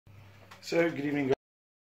So, good evening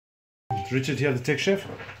guys. It's Richard here, the Tech Chef.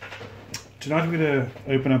 Tonight we're going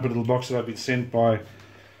to open up a little box that I've been sent by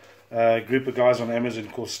a group of guys on Amazon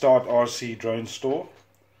called Start RC Drone Store.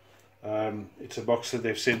 It's a box that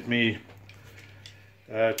they've sent me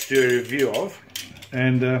to do a review of,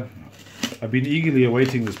 and I've been eagerly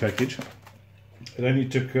awaiting this package. It only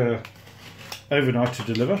took overnight to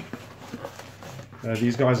deliver.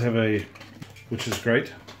 These guys have which is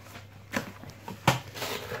great.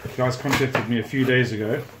 The guys contacted me a few days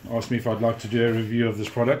ago, asked me if I'd like to do a review of this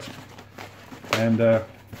product, and to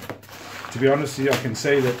be honest with you, I can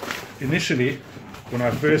say that initially when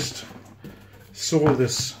I first saw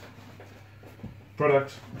this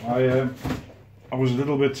product, I was a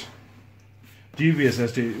little bit dubious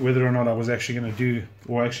as to whether or not I was actually going to do,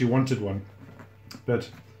 or actually wanted one. But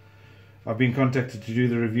I've been contacted to do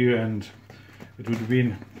the review, and it would have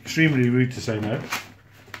been extremely rude to say no.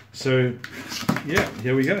 So yeah,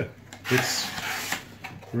 here we go. Let's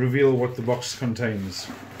reveal what the box contains.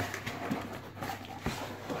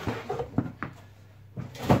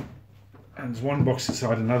 And there's one box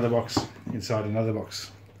inside another box, inside another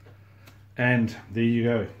box. And there you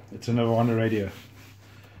go. It's a Nirvana radio.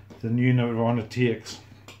 The new Nirvana TX.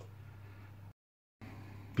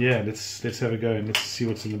 Yeah, let's have a go and let's see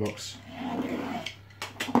what's in the box.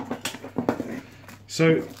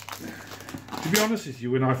 So, to be honest with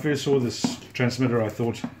you, when I first saw this transmitter, I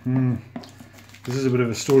thought, this is a bit of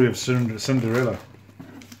a story of Cinderella.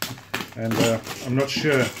 And I'm not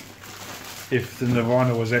sure if the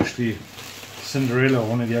Nirvana was actually Cinderella or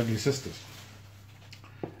one of the ugly sisters.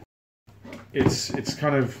 It's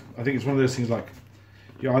kind of, I think it's one of those things like,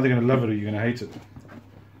 you're either going to love it or you're going to hate it.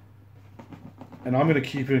 And I'm going to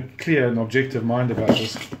keep a clear and objective mind about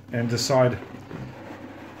this and decide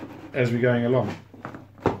as we're going along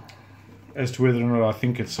as to whether or not I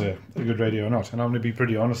think it's a good radio or not. And I'm going to be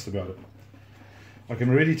pretty honest about it. I can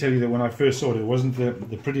already tell you that when I first saw it, it wasn't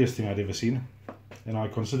the prettiest thing I'd ever seen, and I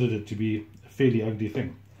considered it to be a fairly ugly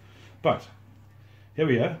thing. But here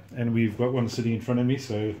we are, and we've got one sitting in front of me,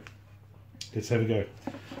 so let's have a go.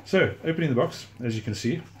 So, opening the box, as you can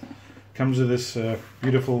see, comes with this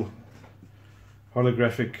beautiful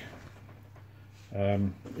holographic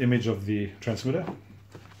image of the transmitter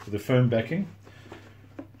with a foam backing,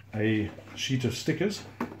 a sheet of stickers,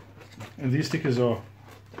 and these stickers are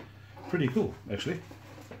pretty cool actually.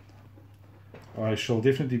 I shall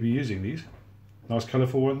definitely be using these. Nice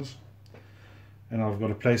colourful ones, and I've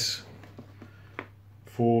got a place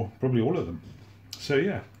for probably all of them. So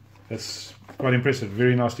yeah, that's quite impressive,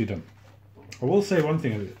 very nicely done. I will say one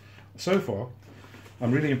thing, so far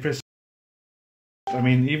I'm really impressed. I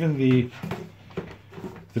mean, even the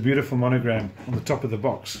beautiful monogram on the top of the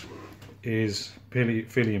box is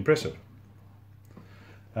fairly impressive.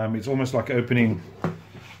 It's almost like opening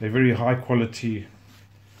a very high quality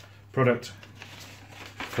product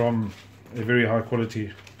from a very high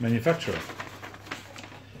quality manufacturer.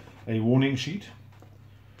 A warning sheet,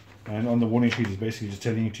 and on the warning sheet is basically just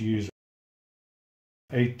telling you to use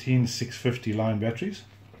 18650 line batteries.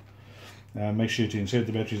 Make sure to insert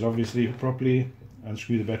the batteries obviously properly,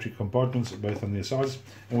 unscrew the battery compartments both on their sides,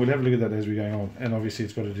 and we'll have a look at that as we're going on. And obviously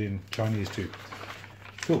it's got it in Chinese too.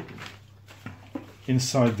 Cool.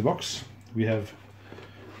 Inside the box we have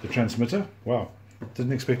the transmitter. Wow,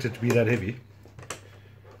 didn't expect it to be that heavy.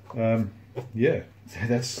 Yeah,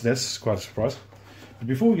 that's quite a surprise. But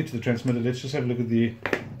before we get to the transmitter, let's just have a look at the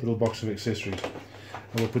little box of accessories.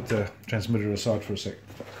 And we'll put the transmitter aside for a sec,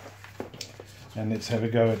 and let's have a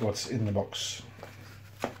go at what's in the box.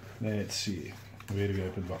 Let's see, where do we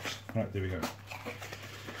open the box? Right, there we go.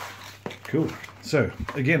 Cool. So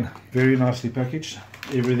again, very nicely packaged.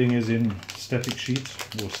 Everything is in static sheets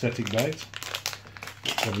or static bags.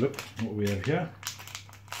 Let's have a look at what we have here.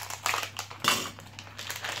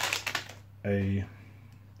 A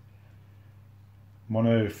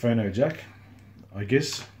monophono jack. I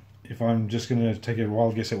guess if I'm just going to take a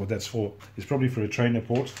wild guess at what that's for, it's probably for a trainer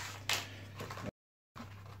port.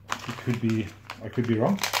 It could be, I could be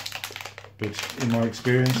wrong, but in my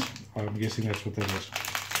experience I'm guessing that's what that is.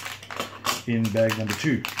 In bag number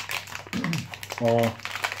 2 are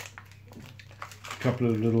a couple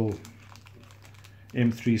of little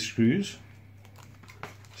M3 screws,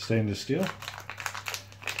 stainless steel,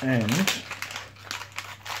 and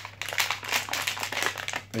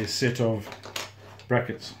a set of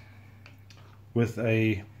brackets with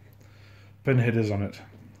a pin headers on it.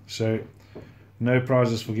 So no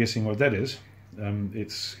prizes for guessing what that is.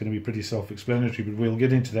 It's going to be pretty self-explanatory, but we'll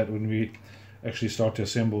get into that when we actually start to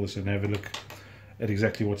assemble this and have a look at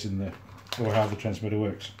exactly what's in there, or how the transmitter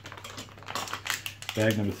works.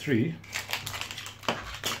 Bag number 3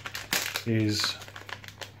 is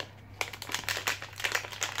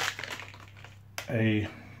a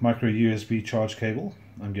micro USB charge cable,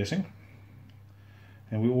 I'm guessing,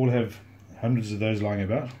 and we all have hundreds of those lying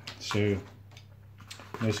about, so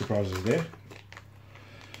no surprises there.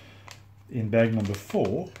 In bag number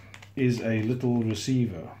 4 is a little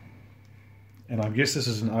receiver, and I guess this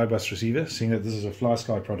is an iBus receiver, seeing that this is a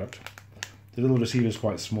FLYSKY product. The little receiver is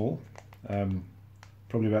quite small,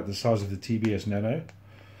 probably about the size of the TBS Nano.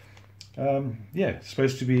 Yeah, it's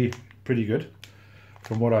supposed to be pretty good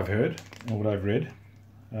from what I've heard and what I've read.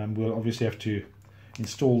 We'll obviously have to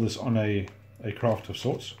install this on a craft of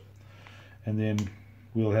sorts, and then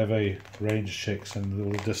we'll have a range checks and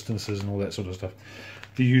little distances and all that sort of stuff,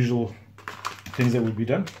 the usual things that would be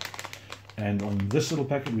done. And on this little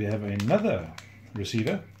packet we have another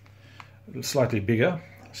receiver, slightly bigger,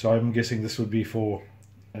 so I'm guessing this would be for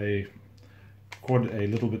a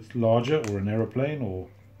little bit larger, or an aeroplane, or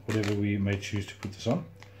whatever we may choose to put this on.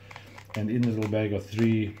 And in the little bag are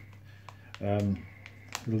 3 little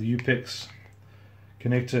UPEX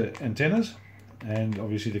connector antennas, and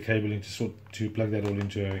obviously the cabling to plug that all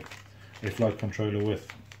into a flight controller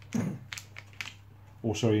with,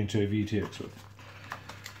 or sorry, into a VTX with.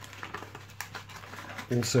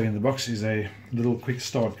 Also in the box is a little quick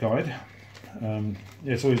start guide. Yeah,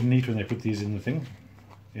 it's always neat when they put these in the thing,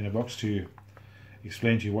 in a box, to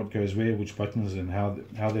explain to you what goes where, which buttons, and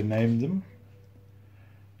how they named them,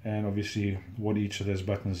 and obviously what each of those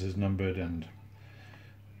buttons is numbered. And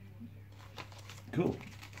cool.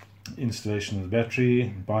 Installation of the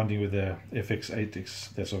battery, binding with the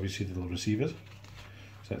FX8X, that's obviously the little receivers, so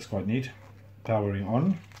that's quite neat. Powering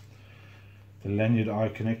on, the lanyard eye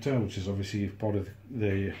connector, which is obviously part of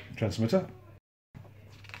the transmitter,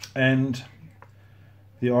 and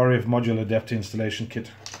the RF module adapter installation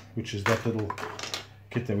kit, which is that little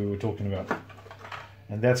kit that we were talking about.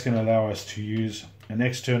 And that's going to allow us to use an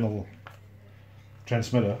external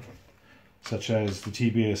transmitter, such as the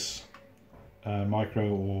TBS micro,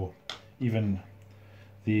 or even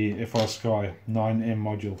the FLYSKY 9M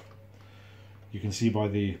module. You can see by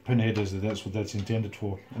the pin headers that that's what that's intended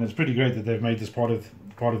for, and it's pretty great that they've made this part of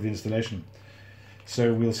the installation.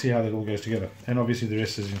 So we'll see how that all goes together, and obviously the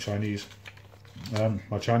rest is in Chinese.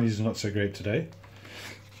 My Chinese is not so great today,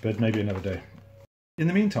 but maybe another day. In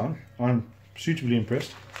the meantime, I'm suitably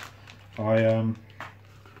impressed. I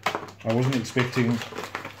wasn't expecting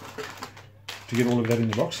to get all of that in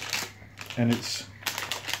the box, and it's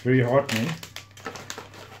very heartening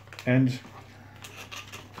and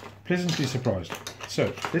pleasantly surprised.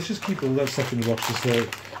 So let's just keep all that stuff in the box, just so,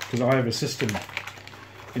 because I have a system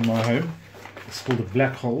in my home. It's called a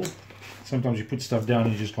black hole. Sometimes you put stuff down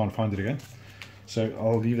and you just can't find it again. So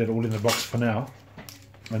I'll leave that all in the box for now,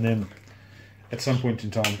 and then at some point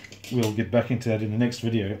in time we'll get back into that in the next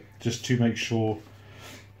video, just to make sure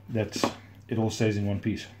that it all stays in one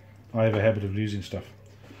piece. I have a habit of losing stuff.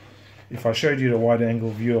 If I showed you a wide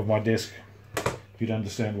angle view of my desk, you'd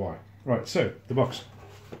understand why. Right, so the box,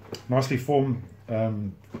 nicely formed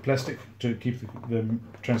plastic to keep the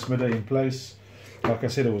transmitter in place. Like I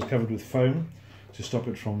said, it was covered with foam to stop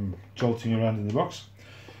it from jolting around in the box.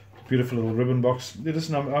 Beautiful little ribbon box.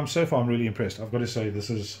 Listen, I'm really impressed. I've got to say,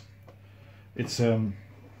 it's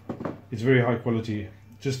very high quality.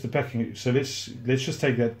 Just the packing. So let's just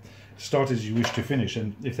take that, start as you wish to finish,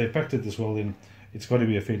 and if they packed it this well, then it's got to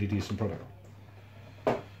be a fairly decent product.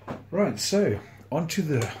 Right, so on to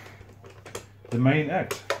the main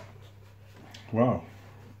act. Wow,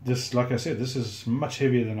 this, like I said, this is much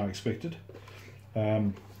heavier than I expected.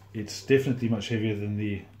 It's definitely much heavier than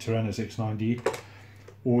the Taranis X9D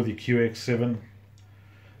or the QX7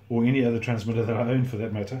 or any other transmitter that I own, for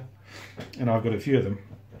that matter, and I've got a few of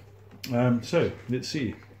them. So let's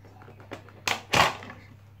see.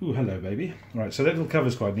 Ooh, hello baby. Right, so that little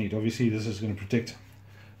cover's quite neat. Obviously this is going to protect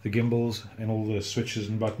the gimbals and all the switches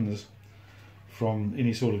and buttons from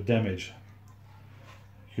any sort of damage.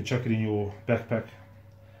 You can chuck it in your backpack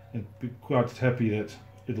and be quite happy that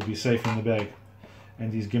it'll be safe in the bag,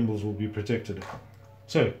 and these gimbals will be protected.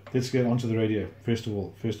 So let's get onto the radio first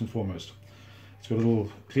and foremost. It's got a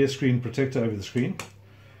little clear screen protector over the screen,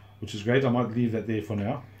 which is great. I might leave that there for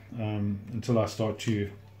now until I start to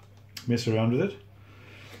mess around with it.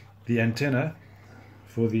 The antenna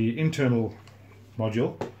for the internal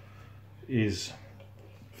module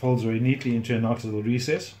folds very neatly into a nice little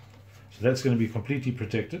recess, so that's going to be completely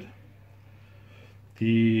protected.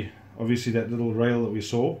 Obviously that little rail that we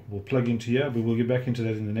saw will plug into here, but we'll get back into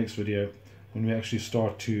that in the next video when we actually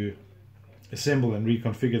start to assemble and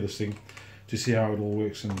reconfigure this thing to see how it all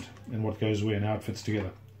works and what goes where and how it fits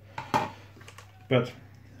together. But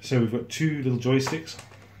so we've got 2 little joysticks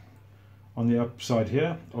On the upside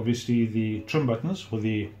here, obviously the trim buttons for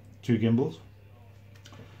the two gimbals,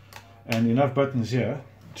 and enough buttons here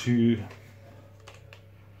to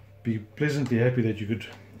be pleasantly happy that you could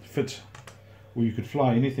fit, or you could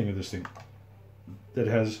fly anything with this thing.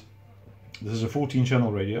 This is a 14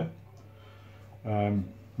 channel radio,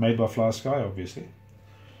 made by FLYSKY, obviously.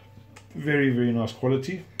 Very, very nice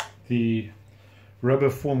quality. The rubber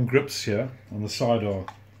foam grips here on the side are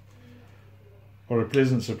a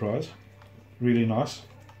pleasant surprise. Really nice.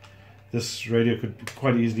 This radio could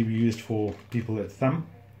quite easily be used for people that thumb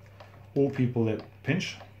or people that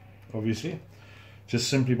pinch, obviously. Just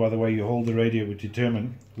simply by the way you hold the radio would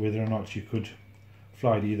determine whether or not you could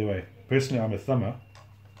fly it either way. Personally, I'm a thumber,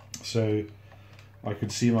 so I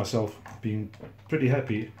could see myself being pretty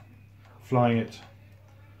happy flying it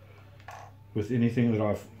with anything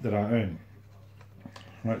that I own.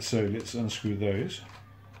 Right, so let's unscrew those.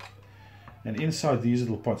 And inside these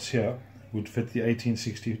little pots here would fit the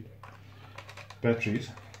 1860 batteries,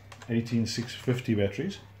 18650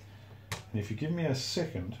 batteries. And if you give me a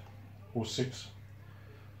second or 6,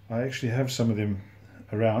 I actually have some of them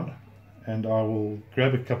around, and I will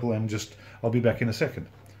grab a couple and I'll be back in a second.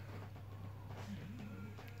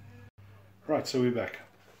 Right, so we're back.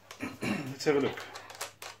 Let's have a look.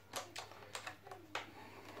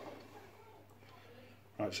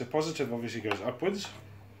 Right, so positive obviously goes upwards,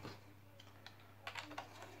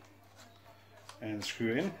 and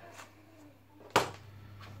screw in,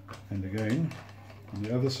 and again on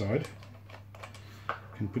the other side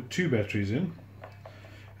you can put 2 batteries in.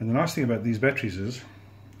 And the nice thing about these batteries is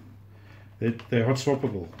they're hot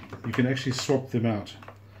swappable. You can actually swap them out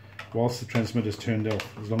whilst the transmitter is turned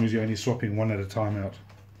off, as long as you're only swapping one at a time out.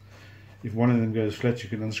 If one of them goes flat, you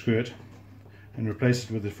can unscrew it and replace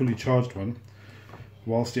it with a fully charged one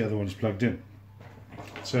whilst the other one's plugged in.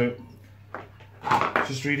 So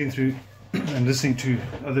just reading through and listening to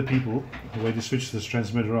other people, the way to switch this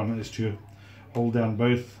transmitter on is to hold down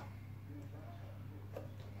both,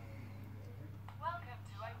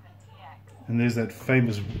 and there's that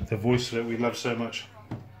famous the voice that we love so much.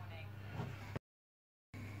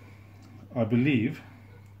 I believe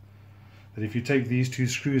that if you take these 2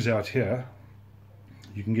 screws out here,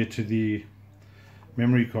 you can get to the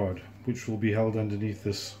memory card, which will be held underneath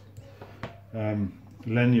this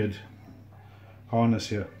lanyard harness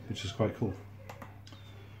here, which is quite cool.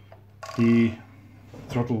 The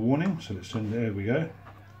throttle warning, so let's turn, there we go,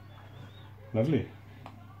 lovely,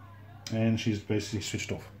 and she's basically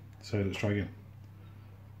switched off. So let's try again.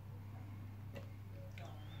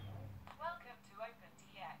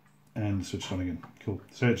 And switched on again. Cool.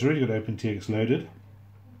 So it's already got OpenTX loaded,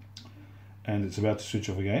 and it's about to switch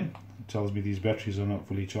off again. It tells me these batteries are not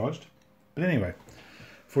fully charged. But anyway,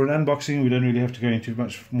 for an unboxing we don't really have to go into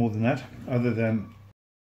much more than that, other than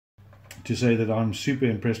to say that I'm super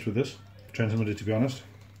impressed with this transmitter, to be honest.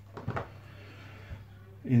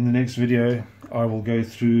 In the next video I will go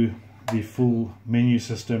through the full menu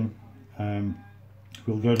system.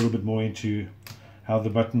 We'll go a little bit more into how the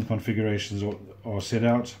button configurations are set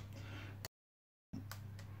out,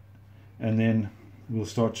 and then we'll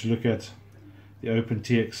start to look at the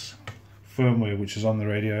OpenTX firmware which is on the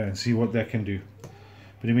radio and see what that can do.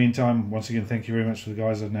 But in the meantime, once again, thank you very much to the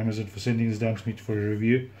guys at Amazon for sending this down to me for a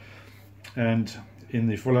review. And in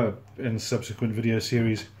the follow-up and subsequent video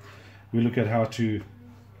series, we look at how to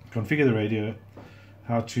configure the radio,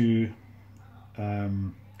 how to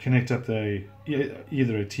connect up either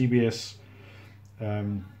a TBS or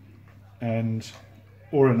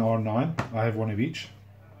an R9. I have one of each.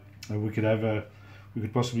 We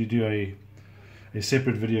could possibly do a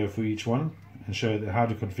separate video for each one and show how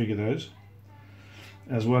to configure those,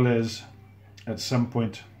 as well as at some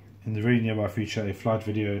point in the very nearby future a flight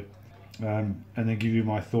video, and then give you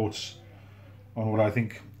my thoughts on what I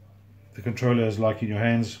think the controller is like in your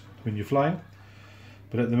hands when you're flying.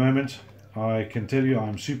 But at the moment I can tell you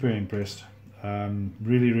I'm super impressed.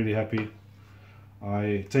 Really happy.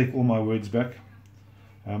 I take all my words back.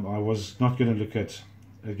 I was not going to look at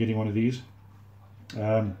getting one of these,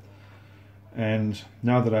 and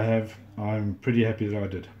now that I have, I'm pretty happy that I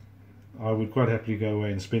did. I would quite happily go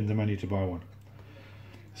away and spend the money to buy one.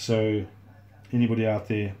 So anybody out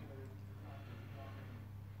there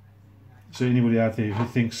who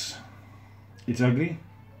thinks it's ugly,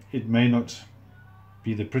 it may not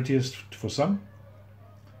be the prettiest for some.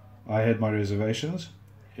 I had my reservations.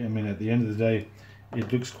 I mean, at the end of the day,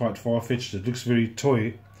 it looks quite far-fetched. It looks very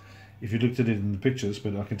toy if you looked at it in the pictures,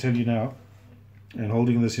 but I can tell you now, and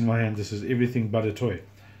holding this in my hand, this is everything but a toy.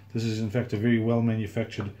 This is in fact a very well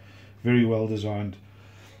manufactured, very well designed,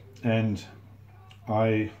 and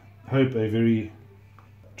I hope a very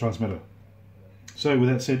transmitter. So with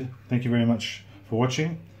that said, thank you very much for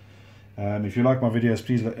watching. If you like my videos,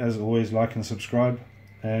 please, as always, like and subscribe,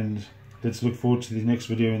 and let's look forward to the next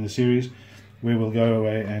video in the series where we'll go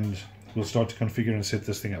away and we'll start to configure and set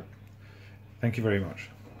this thing up. Thank you very much.